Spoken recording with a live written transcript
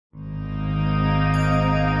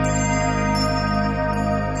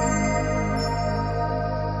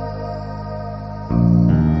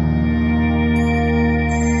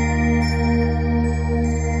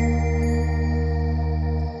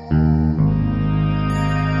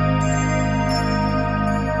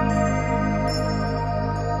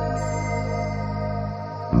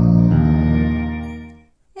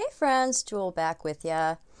Friends, Jewel back with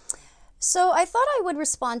ya. So I thought I would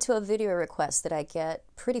respond to a video request that I get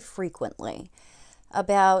pretty frequently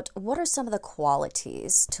about what are some of the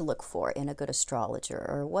qualities to look for in a good astrologer,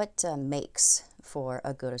 or what makes for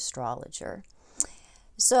a good astrologer.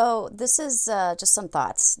 So this is just some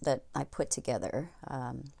thoughts that I put together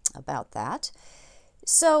about that.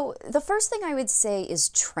 So the first thing I would say is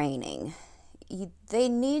training. They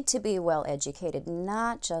need to be well educated,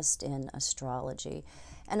 not just in astrology.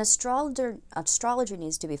 An astrologer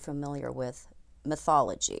needs to be familiar with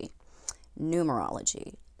mythology,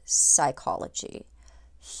 numerology, psychology,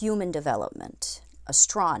 human development,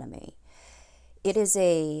 astronomy. It is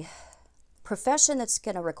a profession that's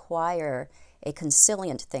going to require a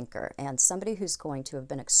consilient thinker and somebody who's going to have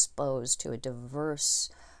been exposed to a diverse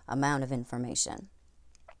amount of information.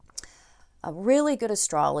 Really good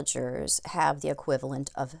astrologers have the equivalent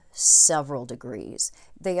of several degrees.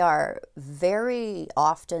 They are very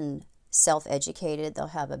often self-educated. They'll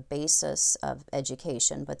have a basis of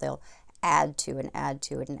education, but they'll add to and add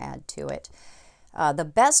to it and add to it. The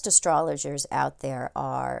best astrologers out there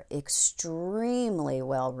are extremely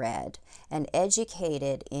well-read and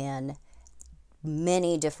educated in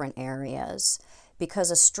many different areas, because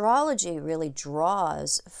astrology really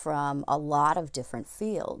draws from a lot of different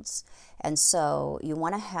fields. And so you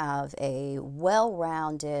want to have a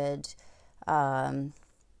well-rounded,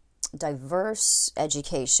 diverse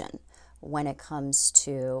education when it comes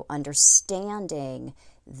to understanding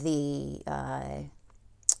the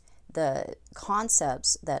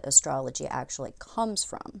concepts that astrology actually comes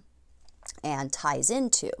from and ties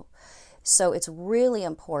into. So it's really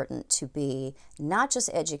important to be not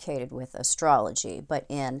just educated with astrology, but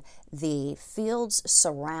in the fields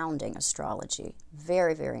surrounding astrology.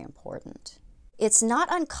 Very, very important. It's not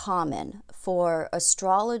uncommon for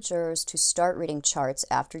astrologers to start reading charts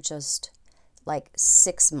after just like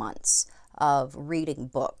 6 months of reading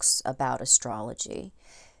books about astrology.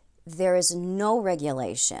 There is no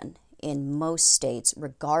regulation in most states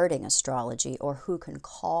regarding astrology or who can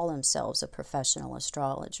call themselves a professional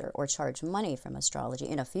astrologer or charge money from astrology.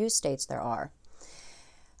 In a few states there are.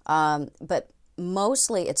 But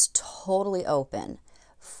mostly it's totally open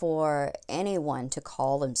for anyone to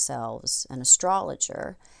call themselves an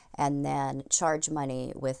astrologer and then charge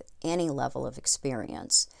money with any level of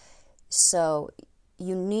experience. So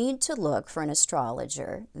you need to look for an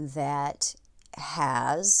astrologer that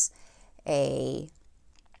has a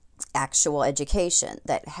actual education,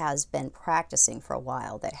 that has been practicing for a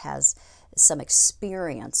while, that has some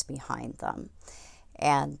experience behind them.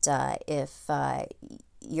 And if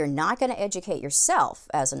you're not going to educate yourself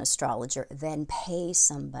as an astrologer, then pay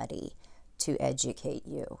somebody to educate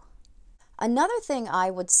you. Another thing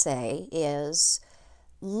I would say is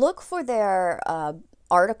look for their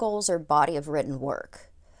articles or body of written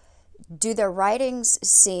work. Do their writings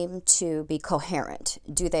seem to be coherent?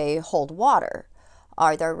 Do they hold water?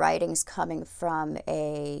 Are their writings coming from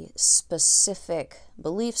a specific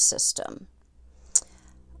belief system?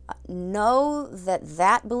 Know that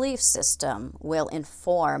that belief system will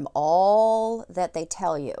inform all that they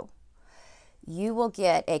tell you. You will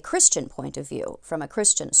get a Christian point of view from a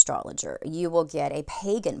Christian astrologer. You will get a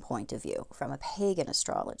pagan point of view from a pagan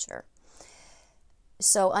astrologer.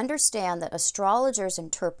 So understand that astrologers'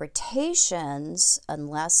 interpretations,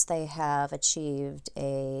 unless they have achieved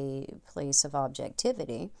a place of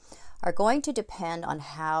objectivity, are going to depend on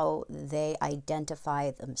how they identify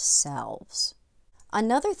themselves.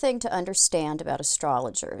 Another thing to understand about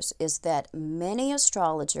astrologers is that many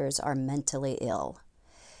astrologers are mentally ill.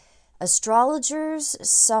 Astrologers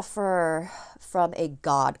suffer from a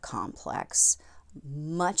God complex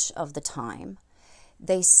much of the time.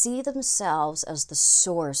 They see themselves as the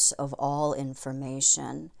source of all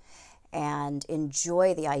information and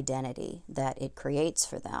enjoy the identity that it creates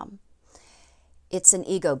for them. It's an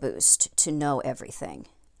ego boost to know everything.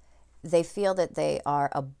 They feel that they are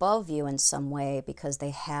above you in some way because they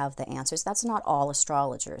have the answers. That's not all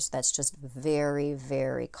astrologers. That's just very,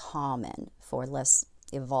 very common for less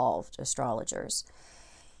evolved astrologers.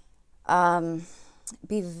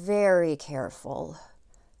 Be very careful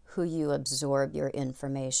who you absorb your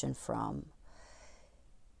information from.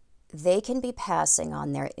 They can be passing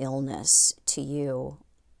on their illness to you,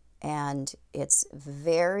 and it's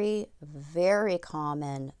very, very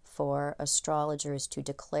common for astrologers to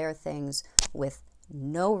declare things with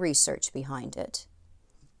no research behind it.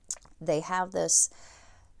 They have this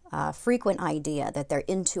frequent idea that their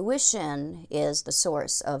intuition is the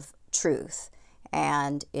source of truth,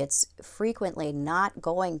 and it's frequently not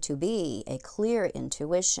going to be a clear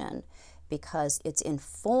intuition because it's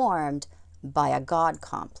informed by a God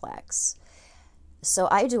complex. So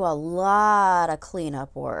I do a lot of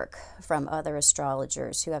cleanup work from other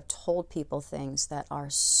astrologers who have told people things that are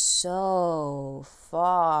so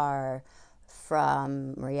far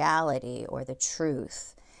from reality or the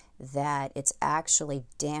truth that it's actually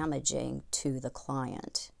damaging to the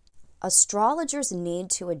client. Astrologers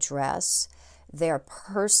need to address their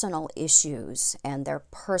personal issues and their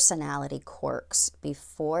personality quirks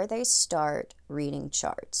before they start reading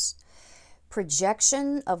charts.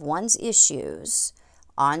 Projection of one's issues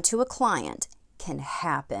onto a client can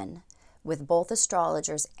happen with both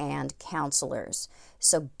astrologers and counselors.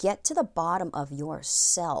 So get to the bottom of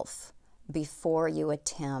yourself before you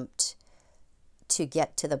attempt to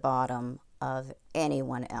get to the bottom of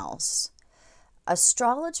anyone else.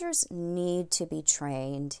 Astrologers need to be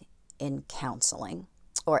trained in counseling,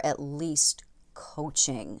 or at least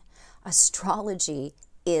coaching. Astrology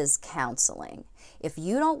is counseling. If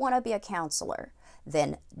you don't want to be a counselor,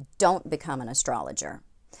 then don't become an astrologer.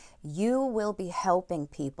 You will be helping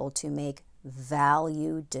people to make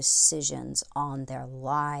value decisions on their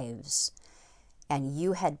lives, and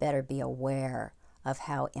you had better be aware of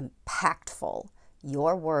how impactful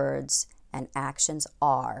your words and actions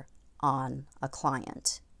are on a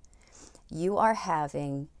client. You are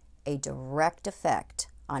having a direct effect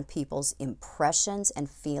on people's impressions and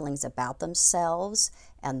feelings about themselves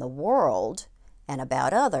and the world and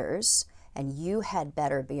about others, and you had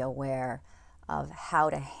better be aware of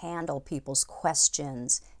how to handle people's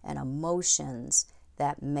questions and emotions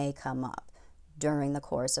that may come up during the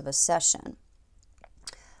course of a session.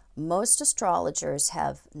 Most astrologers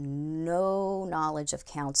have no knowledge of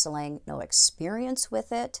counseling, no experience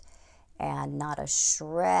with it, and not a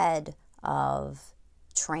shred of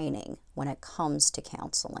training when it comes to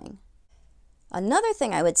counseling. Another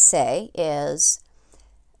thing I would say is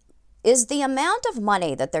the amount of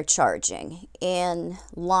money that they're charging in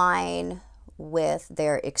line with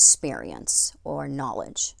their experience or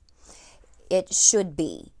knowledge? It should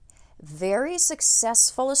be. Very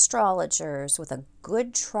successful astrologers with a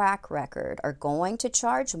good track record are going to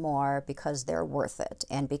charge more because they're worth it,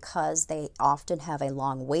 and because they often have a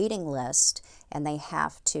long waiting list and they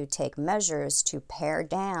have to take measures to pare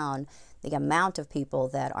down the amount of people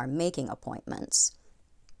that are making appointments.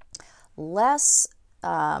 Less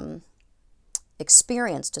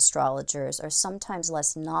experienced astrologers, or sometimes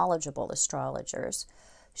less knowledgeable astrologers,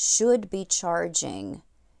 should be charging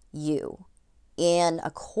you in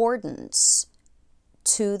accordance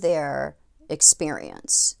to their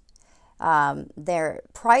experience. Their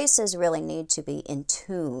prices really need to be in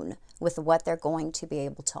tune with what they're going to be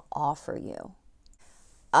able to offer you.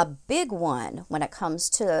 A big one when it comes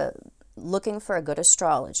to looking for a good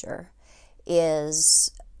astrologer is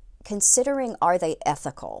considering, are they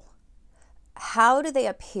ethical? How do they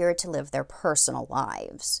appear to live their personal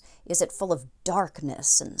lives? Is it full of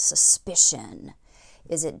darkness and suspicion?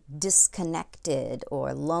 Is it disconnected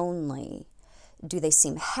or lonely? Do they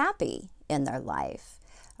seem happy in their life?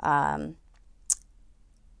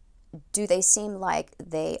 Do they seem like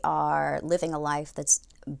they are living a life that's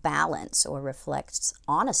balanced or reflects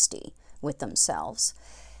honesty with themselves?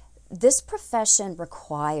 This profession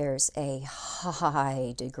requires a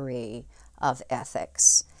high degree of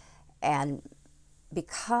ethics, and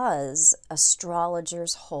because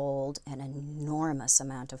astrologers hold an enormous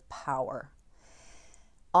amount of power.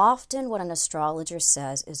 Often what an astrologer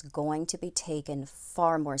says is going to be taken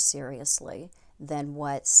far more seriously than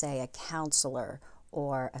what, say, a counselor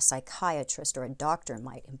or a psychiatrist or a doctor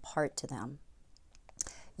might impart to them.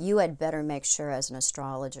 You had better make sure as an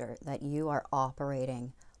astrologer that you are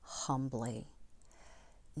operating humbly.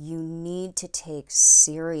 You need to take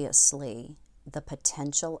seriously the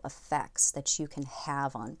potential effects that you can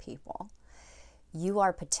have on people. You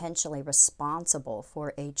are potentially responsible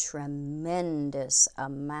for a tremendous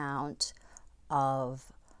amount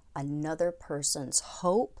of another person's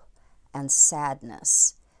hope and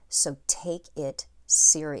sadness, so take it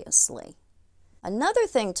seriously. Another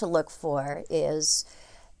thing to look for is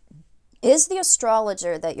the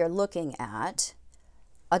astrologer that you're looking at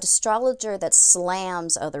an astrologer that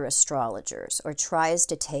slams other astrologers or tries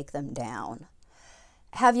to take them down?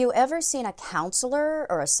 Have you ever seen a counselor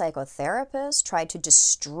or a psychotherapist try to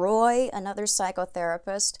destroy another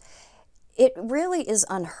psychotherapist? It really is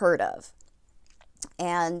unheard of,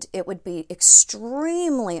 and it would be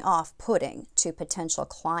extremely off-putting to potential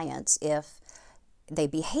clients if they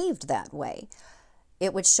behaved that way.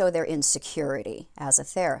 it would show their insecurity as a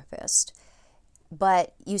therapist.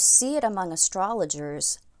 But you see it among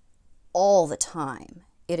astrologers all the time.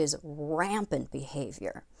 It is rampant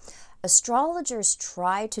behavior. Astrologers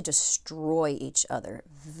try to destroy each other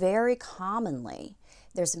very commonly.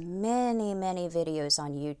 There's many, many videos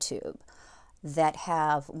on YouTube that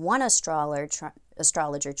have one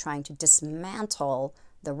astrologer trying to dismantle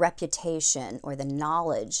the reputation or the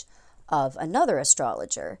knowledge of another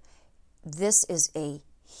astrologer. This is a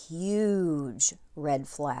huge red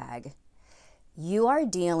flag. You are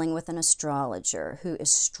dealing with an astrologer who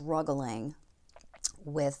is struggling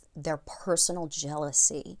with their personal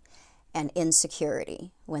jealousy and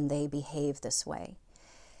insecurity when they behave this way.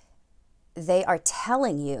 They are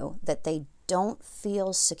telling you that they don't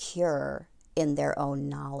feel secure in their own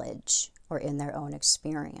knowledge or in their own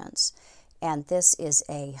experience. And this is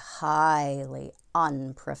a highly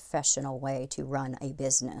unprofessional way to run a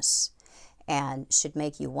business and should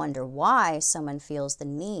make you wonder why someone feels the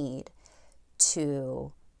need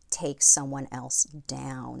to take someone else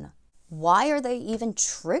down. Why are they even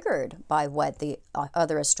triggered by what the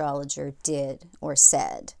other astrologer did or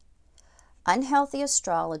said? Unhealthy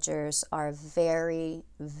astrologers are very,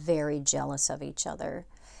 very jealous of each other.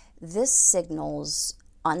 This signals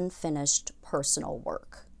unfinished personal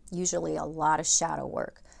work, usually a lot of shadow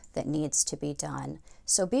work that needs to be done.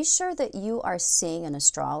 So be sure that you are seeing an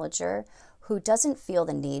astrologer who doesn't feel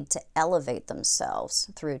the need to elevate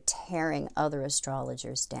themselves through tearing other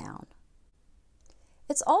astrologers down.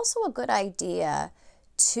 It's also a good idea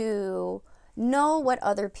to know what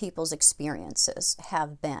other people's experiences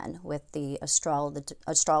have been with the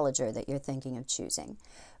astrologer that you're thinking of choosing.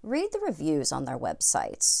 Read the reviews on their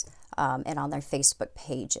websites and on their Facebook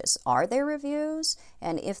pages. Are there reviews?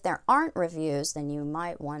 And if there aren't reviews, then you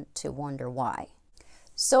might want to wonder why.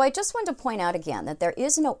 So I just want to point out again that there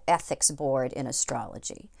is no ethics board in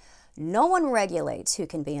astrology. No one regulates who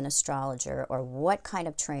can be an astrologer or what kind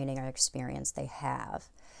of training or experience they have.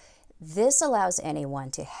 This allows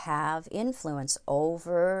anyone to have influence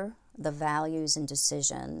over the values and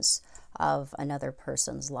decisions of another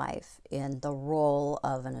person's life in the role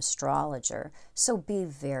of an astrologer. So be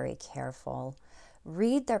very careful.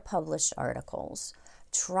 Read their published articles.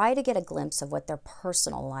 Try to get a glimpse of what their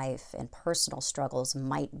personal life and personal struggles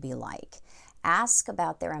might be like. Ask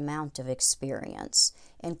about their amount of experience.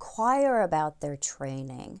 Inquire about their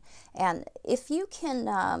training. And if you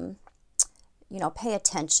can, pay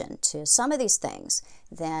attention to some of these things,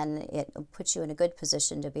 then it puts you in a good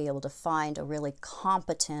position to be able to find a really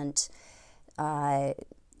competent,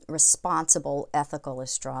 responsible, ethical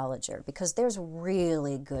astrologer, because there's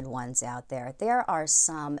really good ones out there. There are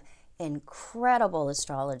some incredible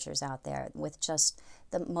astrologers out there with just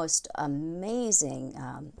the most amazing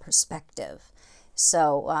perspective.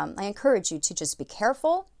 So I encourage you to just be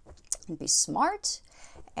careful and be smart,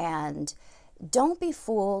 and don't be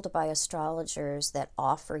fooled by astrologers that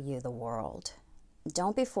offer you the world.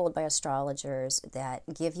 Don't be fooled by astrologers that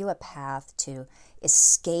give you a path to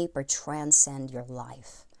escape or transcend your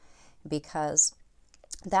life, because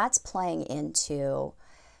that's playing into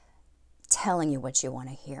telling you what you want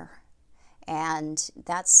to hear. And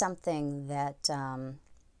that's something that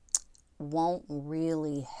won't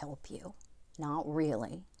really help you. Not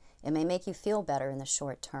really. It may make you feel better in the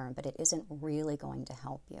short term, but it isn't really going to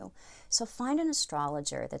help you. So find an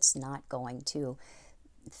astrologer that's not going to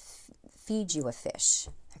feed you a fish.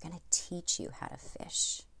 They're going to teach you how to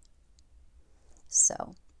fish.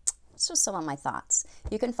 So it's just some of my thoughts.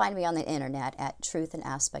 You can find me on the internet at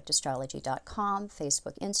truthandaspectastrology.com,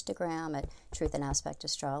 Facebook, Instagram at Truth and Aspect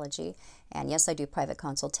Astrology. And yes, I do private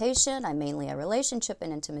consultation. I'm mainly a relationship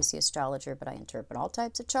and intimacy astrologer, but I interpret all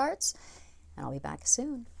types of charts. And I'll be back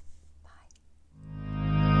soon.